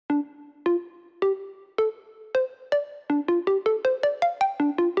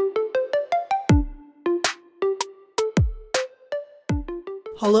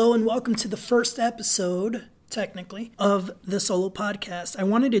Hello and welcome to the first episode, technically, of the solo podcast. I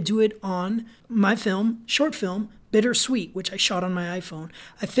wanted to do it on my short film, Bittersweet, which I shot on my iPhone.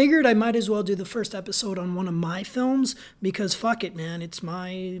 I figured I might as well do the first episode on one of my films because fuck it, man. It's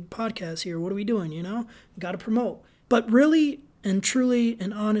my podcast here. What are we doing, Got to promote. But really and truly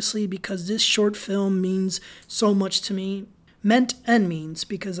and honestly, because this short film means so much to me, meant and means,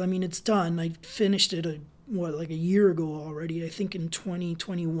 because, it's done. I finished it a year ago already, I think in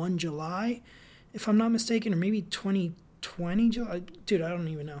 2021 July, if I'm not mistaken, or maybe 2020 July. Dude, I don't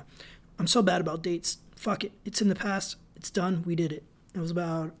even know. I'm so bad about dates. Fuck it. It's in the past. It's done. We did it. It was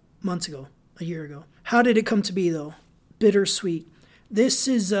about months ago, a year ago. How did it come to be, though? Bittersweet. This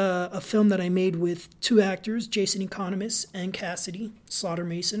is a film that I made with two actors, Jason Economist and Cassidy Slaughter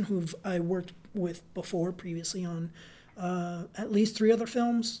Mason, who I worked with before previously on at least 3 other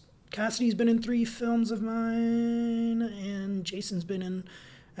films. Cassidy's been in 3 films of mine, and Jason's been in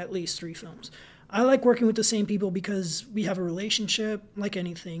at least 3 films. I like working with the same people because we have a relationship, like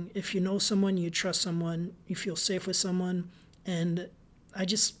anything. If you know someone, you trust someone, you feel safe with someone, and I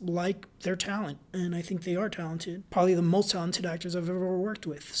just like their talent, and I think they are talented. Probably the most talented actors I've ever worked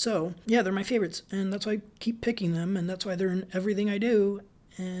with. So, yeah, they're my favorites, and that's why I keep picking them, and that's why they're in everything I do,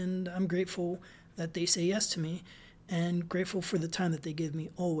 and I'm grateful that they say yes to me. And grateful for the time that they give me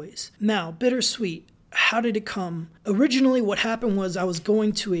always. Now, Bittersweet, how did it come? Originally, what happened was I was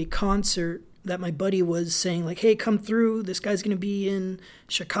going to a concert that my buddy was saying, like, hey, come through. This guy's going to be in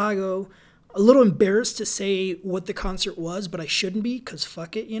Chicago. A little embarrassed to say what the concert was, but I shouldn't be because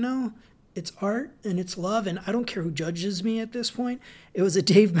fuck it, It's art and it's love, and I don't care who judges me at this point. It was a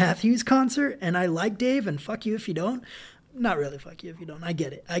Dave Matthews concert, and I like Dave, and fuck you if you don't. Not really fuck you if you don't. I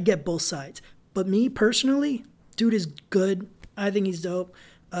get it. I get both sides. But me, personally, dude is good. I think he's dope.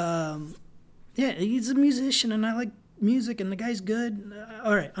 He's a musician, and I like music, and the guy's good.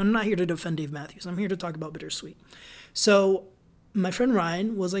 All right, I'm not here to defend Dave Matthews. I'm here to talk about Bittersweet. So my friend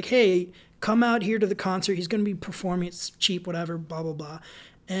Ryan was like, hey, come out here to the concert. He's going to be performing. It's cheap, whatever, blah, blah, blah.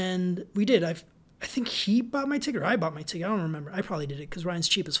 And we did. I think he bought my ticket, or I bought my ticket. I don't remember. I probably did it because Ryan's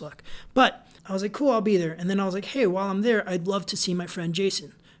cheap as fuck. But I was like, cool, I'll be there. And then I was like, hey, while I'm there, I'd love to see my friend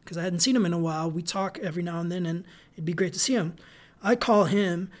Jason, because I hadn't seen him in a while. We talk every now and then, and it'd be great to see him. I call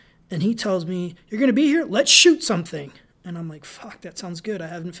him, and he tells me, you're going to be here? Let's shoot something. And I'm like, fuck, that sounds good. I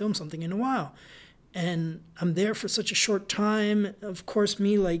haven't filmed something in a while. And I'm there for such a short time. Of course,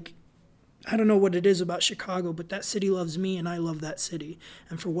 I don't know what it is about Chicago, but that city loves me, and I love that city.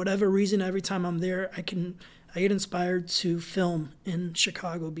 And for whatever reason, every time I'm there, I get inspired to film in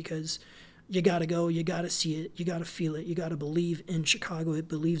Chicago because you got to go, you got to see it, you got to feel it, you got to believe in Chicago. It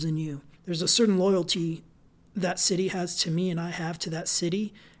believes in you. There's a certain loyalty that city has to me, and I have to that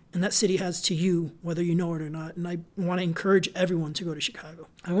city, and that city has to you, whether you know it or not. And I want to encourage everyone to go to Chicago.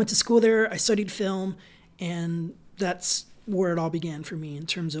 I went to school there, I studied film, and that's where it all began for me in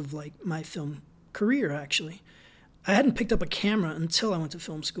terms of my film career, actually. I hadn't picked up a camera until I went to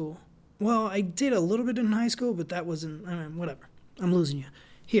film school. Well, I did a little bit in high school, but that wasn't, whatever. I'm losing you.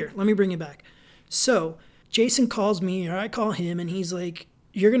 Here, let me bring it back. So Jason calls me, or I call him, and he's like,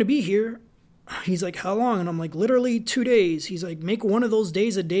 you're going to be here. He's like, how long? And I'm like, literally 2 days. He's like, make one of those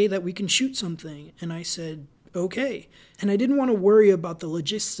days a day that we can shoot something. And I said, okay. And I didn't want to worry about the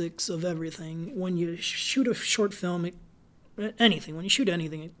logistics of everything. When you shoot a short film, when you shoot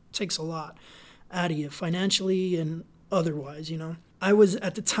anything, it takes a lot out of you, financially and otherwise, I was,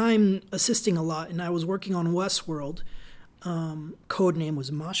 at the time, assisting a lot, and I was working on Westworld. Code name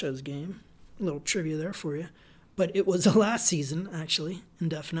was Masha's Game. A little trivia there for you. But it was the last season, actually,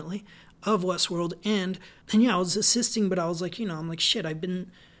 indefinitely, of Westworld. And I was assisting, but I was like, I'm like, shit, I've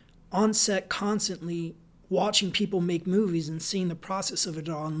been on set constantly watching people make movies and seeing the process of it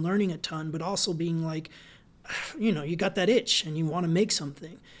all and learning a ton, but also being like, you got that itch and you want to make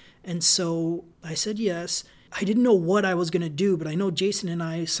something. And so I said yes. I didn't know what I was going to do, but I know Jason and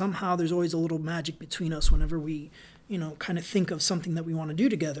I, somehow there's always a little magic between us whenever we kind of think of something that we want to do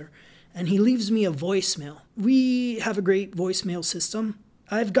together. And he leaves me a voicemail. We have a great voicemail system.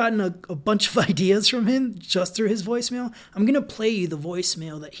 I've gotten a bunch of ideas from him just through his voicemail. I'm going to play you the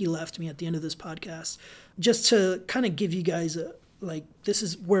voicemail that he left me at the end of this podcast, just to kind of give you guys this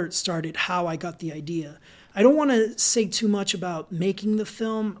is where it started, how I got the idea. I don't want to say too much about making the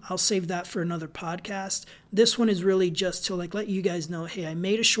film. I'll save that for another podcast. This one is really just to let you guys know, hey, I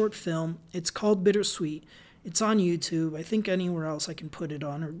made a short film. It's called Bittersweet. It's on YouTube. I think anywhere else I can put it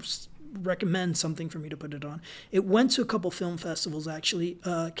on, or recommend something for me to put it on. It went to a couple film festivals, actually.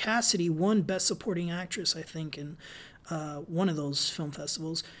 Cassidy won Best Supporting Actress, I think, and one of those film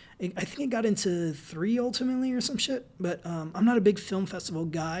festivals. I think it got into 3 ultimately or some shit, but I'm not a big film festival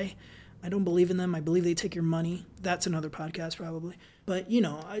guy. I don't believe in them. I believe they take your money. That's another podcast probably. But, you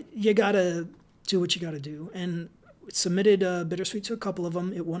got to do what you got to do. And submitted Bittersweet to a couple of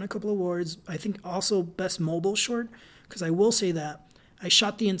them. It won a couple awards. I think also Best Mobile Short, because I will say that I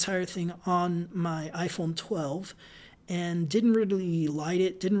shot the entire thing on my iPhone 12 and didn't really light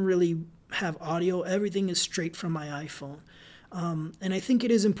it, didn't really have audio. Everything is straight from my iPhone. And I think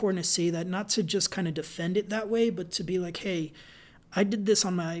it is important to say that, not to just kind of defend it that way, but to be like, hey, I did this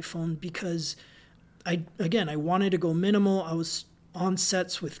on my iPhone because I wanted to go minimal. I was on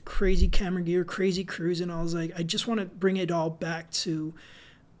sets with crazy camera gear, crazy crews, and I was like, I just want to bring it all back to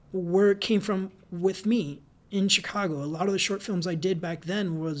where it came from with me in Chicago. A lot of the short films I did back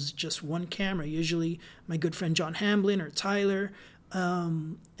then was just one camera, usually my good friend John Hamblin or Tyler,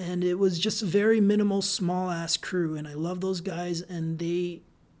 and it was just a very minimal, small-ass crew, and I love those guys, and they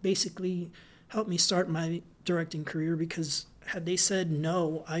basically helped me start my directing career, because had they said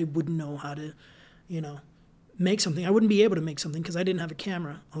no, I wouldn't know how to, make something. I wouldn't be able to make something because I didn't have a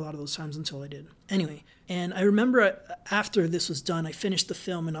camera a lot of those times until I did. Anyway, and I remember after this was done, I finished the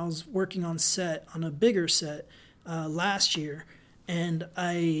film and I was working on a bigger set last year. And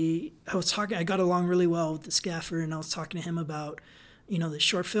I got along really well with the scaffer, and I was talking to him about, the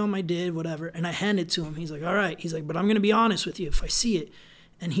short film I did, whatever. And I handed it to him. He's like, all right. He's like, but I'm going to be honest with you if I see it.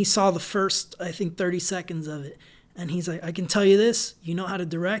 And he saw the first, I think, 30 seconds of it. And he's like, I can tell you this, you know how to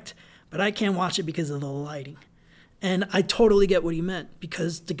direct, but I can't watch it because of the lighting. And I totally get what he meant,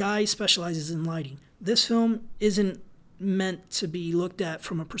 because the guy specializes in lighting. This film isn't meant to be looked at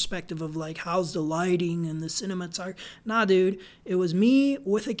from a perspective of like, how's the lighting and the cinematography. Nah, dude, it was me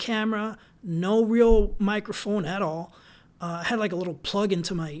with a camera, no real microphone at all. I had like a little plug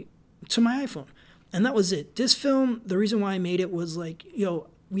into my iPhone, and that was it. This film, the reason why I made it was like,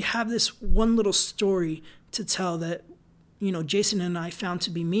 we have this one little story to tell that, Jason and I found to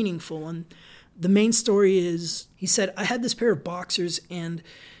be meaningful. And the main story is, he said, I had this pair of boxers and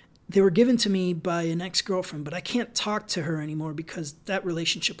they were given to me by an ex-girlfriend, but I can't talk to her anymore because that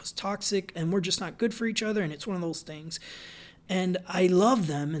relationship was toxic and we're just not good for each other, and it's one of those things. And I love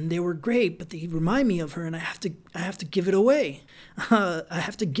them and they were great, but they remind me of her, and I have to give it away. I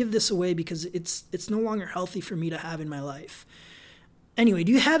have to give this away because it's no longer healthy for me to have in my life. Anyway,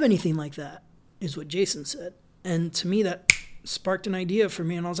 do you have anything like that? Is what Jason said. And to me, that sparked an idea for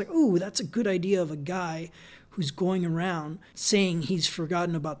me, and I was like, ooh, that's a good idea of a guy who's going around saying he's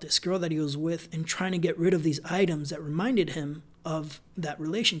forgotten about this girl that he was with and trying to get rid of these items that reminded him of that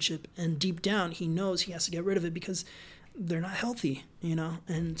relationship. And deep down, he knows he has to get rid of it because they're not healthy,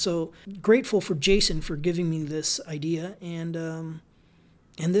 And so grateful for Jason for giving me this idea, and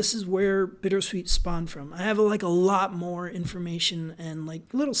this is where Bittersweet spawned from. I have a lot more information and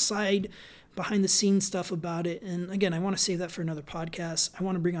little side behind the scenes stuff about it. And again, I want to save that for another podcast. I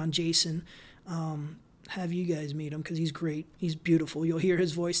want to bring on Jason, have you guys meet him because he's great. He's beautiful. You'll hear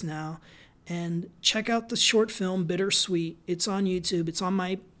his voice now. And check out the short film Bittersweet. It's on YouTube. It's on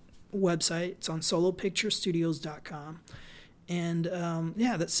my website. It's on solopicturestudios.com. And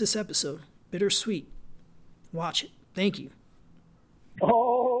that's this episode. Bittersweet. Watch it. Thank you.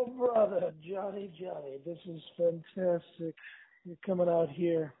 Oh, brother, Johnny, this is fantastic. You're coming out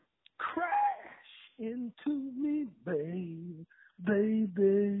here. Crash into me, baby.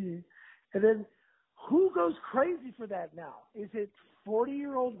 And then who goes crazy for that now? Is it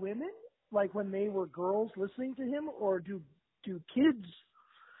 40-year-old women, like when they were girls listening to him, or do kids,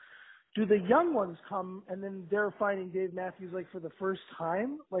 do the young ones come and then they're finding Dave Matthews for the first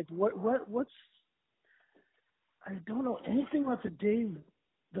time? What's I don't know anything about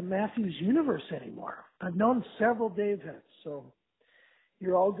the Matthews universe anymore. I've known several Dave heads, so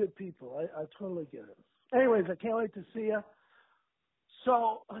you're all good people. I totally get it. Anyways, I can't wait to see you.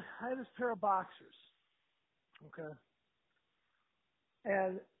 So I had this pair of boxers, okay?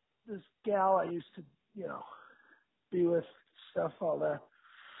 And this gal I used to, be with, stuff, all that,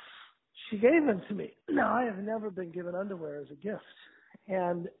 she gave them to me. Now, I have never been given underwear as a gift.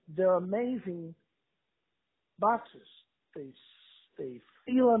 And they're amazing boxers. They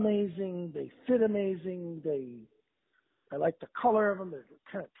feel amazing. They fit amazing. I like the color of them. They're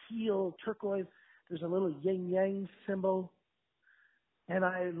kind of teal, turquoise. There's a little yin-yang symbol. And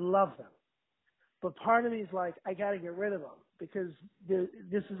I love them. But part of me is like, I got to get rid of them because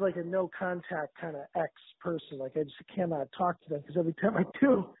this is like a no-contact kind of ex-person. I just cannot talk to them because every time I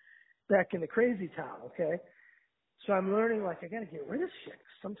do, back in the crazy town, okay? So I'm learning, I got to get rid of shit.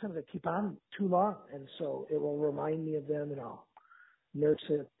 Sometimes I keep on too long, and so it will remind me of them, and I'll nurse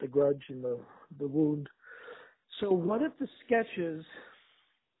it, the grudge and the wound. So what if the sketches,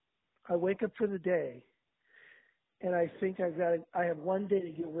 I wake up for the day and I think I have one day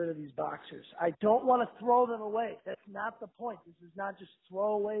to get rid of these boxers. I don't want to throw them away. That's not the point. This is not just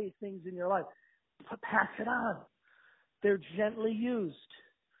throw away things in your life. Pass it on. They're gently used.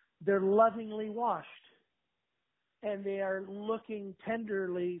 They're lovingly washed. And they are looking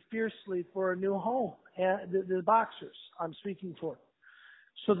tenderly, fiercely for a new home. And the boxers I'm speaking for.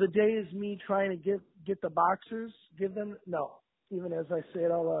 So the day is me trying to get the boxers, give them, no. Even as I say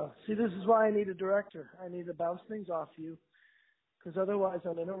it, see, this is why I need a director. I need to bounce things off you, because otherwise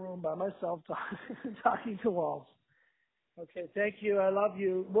I'm in a room by myself talking to walls. Okay, thank you. I love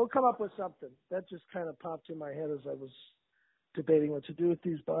you. We'll come up with something. That just kind of popped in my head as I was debating what to do with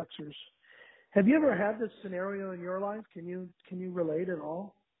these boxers. Have you ever had this scenario in your life? Can you relate at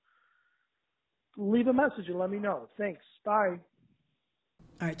all? Leave a message and let me know. Thanks. Bye.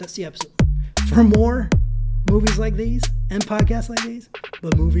 All right, that's the episode. For more movies like these and podcasts like these,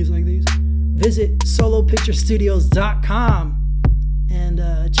 but movies like these, visit solopicturestudios.com and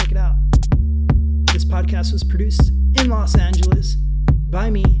check it out. This podcast was produced in Los Angeles by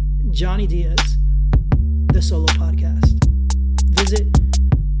me, Johnny Diaz, the Solo Podcast. Visit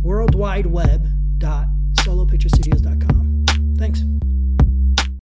worldwideweb.solopicturestudios.com. Thanks.